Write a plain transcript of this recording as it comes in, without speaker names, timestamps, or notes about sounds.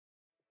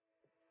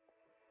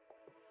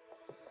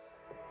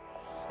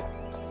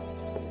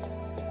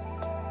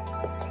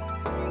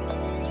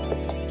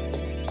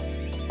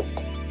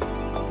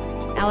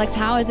Alex,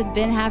 how has it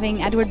been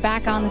having Edward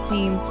back on the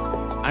team?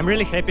 I'm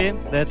really happy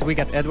that we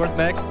got Edward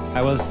back.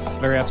 I was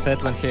very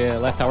upset when he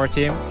left our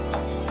team,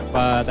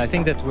 but I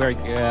think that we're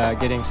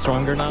getting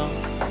stronger now.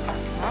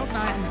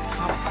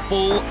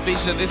 Full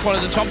vision of this one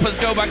as the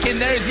choppers go back in.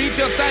 There is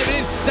Meteor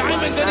diving in.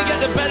 Diamond going to get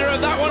the better of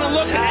that one. And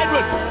look at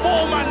Edward.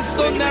 4-man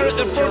stun there at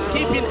the front,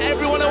 keeping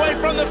everyone away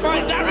from the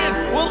fight. Darian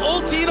will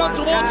ulti in on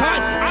towards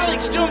high.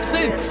 Alex jumps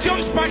in,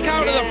 jumps back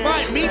out of the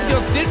fight. Meteors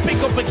did pick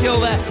up a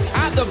kill there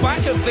at the back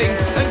of things.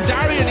 And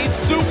Darian is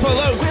super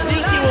low.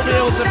 Sneaky will be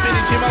able to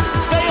finish him off.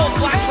 Failed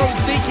flash from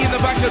Sneaky in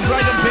the back of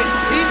Dragon Pit.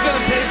 He's going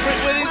to pay for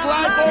it with his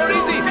life, or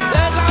is he?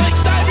 There's Alex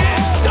diving in.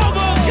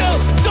 Double kill,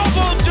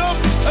 double jump.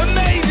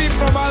 Amazing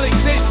from Alex.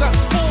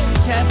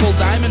 Careful,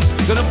 Diamond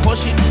gonna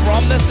push it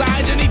from the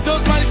side, and he does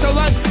manage to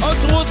land on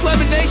towards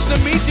Lemon Nation and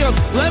Meteors.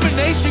 Lemon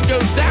Nation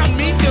goes down,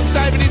 Meteors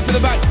diving into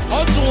the back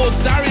on towards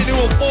Darian, who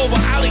will fall,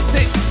 but Alex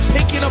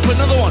picking up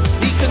another one.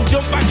 He can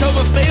jump back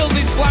over, fails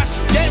his flash,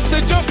 gets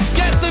the jump,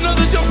 gets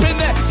another jump in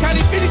there. Can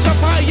he finish up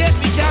high? Yes,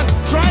 he can.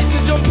 Tries to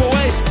jump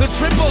away. The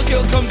triple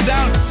kill comes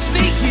down.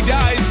 Sneaky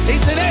dies.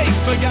 It's an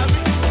ace for Gambit.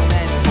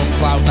 Then from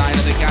Cloud9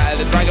 and the guy,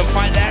 the Dragon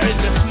fight there is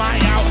the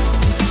smite out.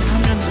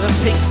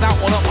 Picks that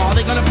one up. Are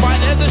they going to find?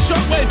 There's a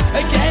shockwave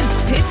again,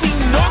 hitting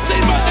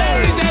nothing, but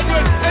there is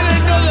Edward, and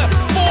another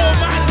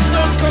 4-man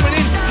stun coming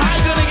in. High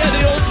going to get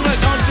the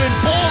ultimate onto him.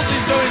 Balls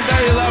is going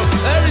very low.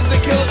 There is the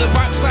kill at the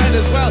backside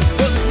as well,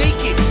 but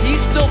Sneaky,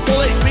 he's still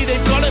full HP.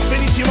 They've got to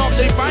finish him off.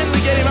 They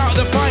finally get him out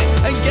of the fight,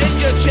 and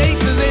Genja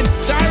chases in.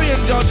 Darian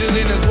dodges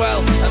in as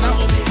well, and that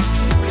will be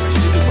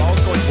the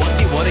ball's going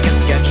 1v1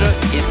 against Genja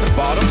in the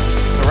bottom.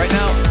 So right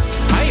now,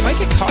 he might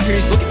get caught here.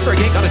 He's looking for a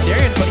gank on a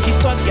Darian, but he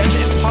still has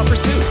Genja in hot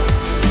pursuit.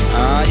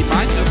 He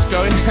might just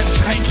go in and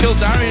try and kill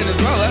Darian as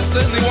well. That's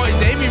certainly what he's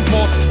aiming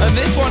for. And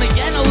this one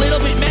again a little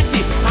bit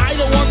messy. High,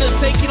 the one that's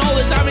taking all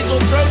the damage,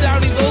 will throw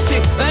down his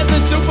ulti. There's the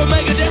super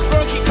mega death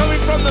rocket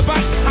coming from the back.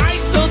 High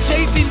still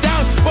chasing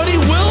down, but he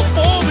will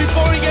fall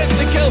before he gets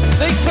the kill.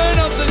 They turn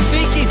on to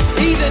Sneaky.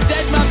 He's a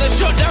dead man. The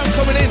shutdown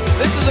coming in.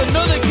 This is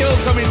another kill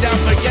coming down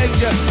for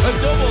Genja. A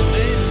double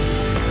in.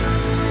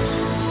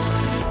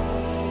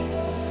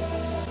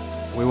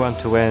 We want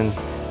to win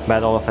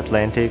Battle of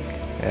Atlantic,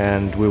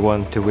 and we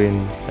want to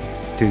win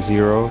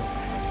 2-0,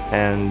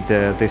 and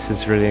this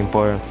is really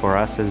important for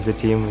us as a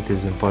team. It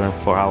is important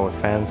for our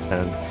fans,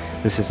 and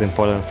this is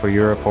important for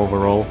Europe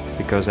overall,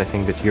 because I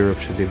think that Europe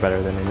should be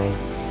better than NA.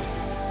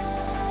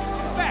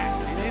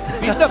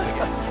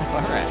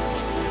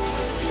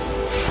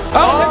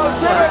 Oh,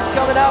 Zimmer's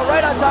coming out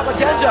right on top of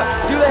Genja.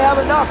 Do they have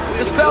enough?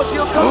 The spell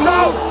shield goes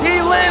out.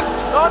 He lives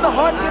on the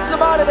hunt, gets him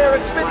out of there.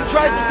 And Smithy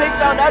tries to take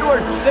down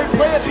Edward. They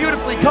play it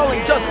beautifully. Culling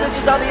just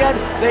misses on the end.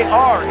 They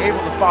are able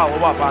to follow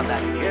up on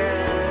that.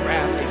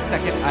 Grab a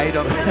second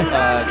item,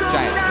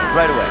 Giant.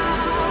 Right away.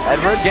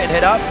 Edward getting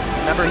hit up.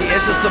 Remember, he is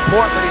a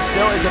support, but he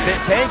still is a bit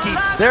tanky.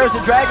 There's the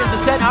Dragon's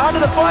Descent onto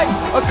the fight.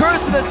 A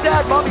curse and a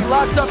sad mummy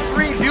locks up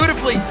 3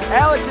 beautifully.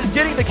 Alex is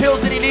getting the kills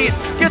that he needs.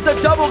 Gets a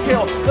double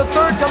kill. The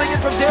third coming in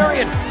from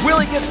Darian. Will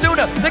he get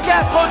Zuna? The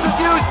gap closer's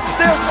used.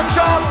 There's the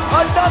chop.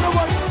 Another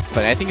one.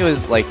 But I think it was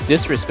like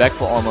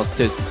disrespectful almost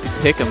to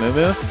pick a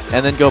Mumu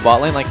and then go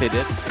bot lane like they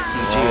did.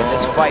 XDG in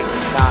this fight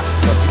is not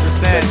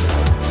 50%.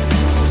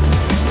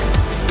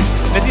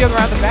 50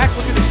 around the back,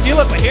 looking to steal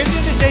it, but here's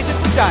the initiation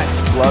from Giant.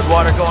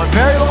 Bloodwater going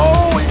very low.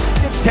 Oh, he just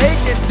gets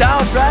taken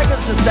down.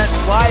 Dragon's Descent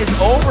flies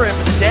over him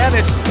for the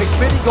damage.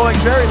 Xfinity going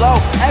very low.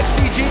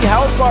 XDG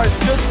health bars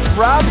just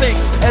dropping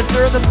as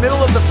they're in the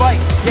middle of the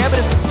fight.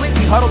 Gambit is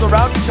completely huddled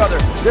around each other.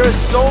 There is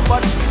so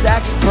much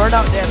stacking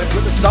burnout damage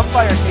with the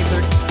Sunfire team.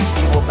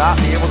 He will not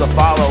be able to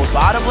follow.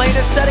 Bottom lane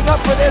is setting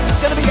up for this. It's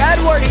going to be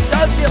Edward. He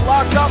does get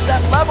locked up. That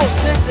level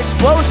 6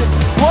 explosion.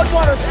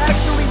 Bloodwater's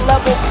actually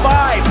level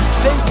 5.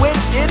 They went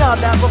in on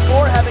that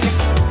before having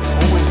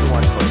always the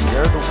one first.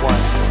 They're the one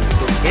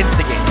that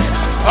instigate this.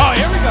 Oh,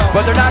 here we go.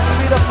 But they're not going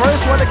to be the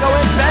first one to go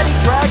in. Benny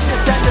drags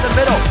his tent to the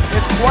middle.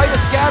 It's quite a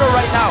scatter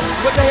right now,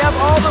 but they have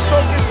all the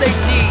focus they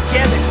need.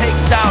 Gambit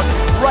takes down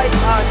right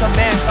onto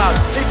Mancloud.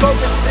 They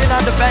focus in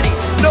onto Benny.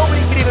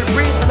 Nobody can even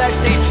breathe from that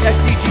stage.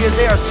 XDG as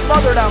they are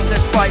smothered out in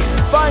this fight.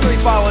 Finally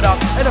followed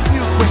up, and a few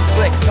quick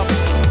clicks coming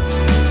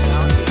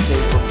down to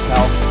save from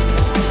Pelt.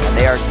 And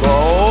they are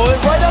going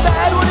right on the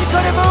Edward. He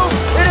couldn't move.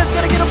 It is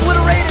going to get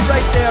obliterated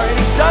right there, and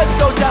he does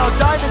go down.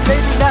 Diamond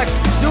maybe next.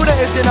 Zuna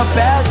is in a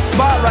bad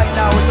spot right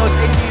now with those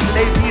ADs and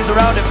APs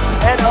around him.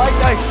 And like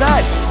I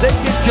said, they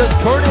can just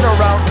turn it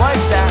around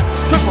like that.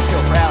 Triple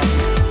kill for Alex.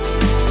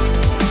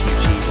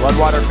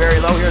 Bloodwater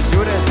very low here.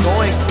 Zuna is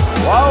going.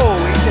 Whoa,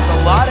 he gets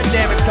a lot of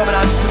damage coming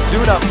out to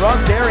Zuna from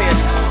Darian.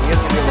 He is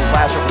going to be able to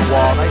flash over the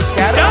wall. Nice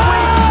scatter.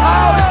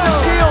 Oh, it's the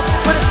shield,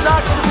 but it's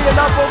not going to be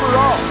enough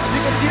overall. You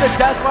can see the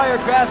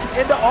Deathfire grasp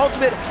into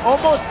ultimate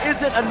almost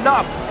isn't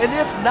enough. And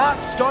if not,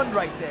 stunned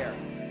right there.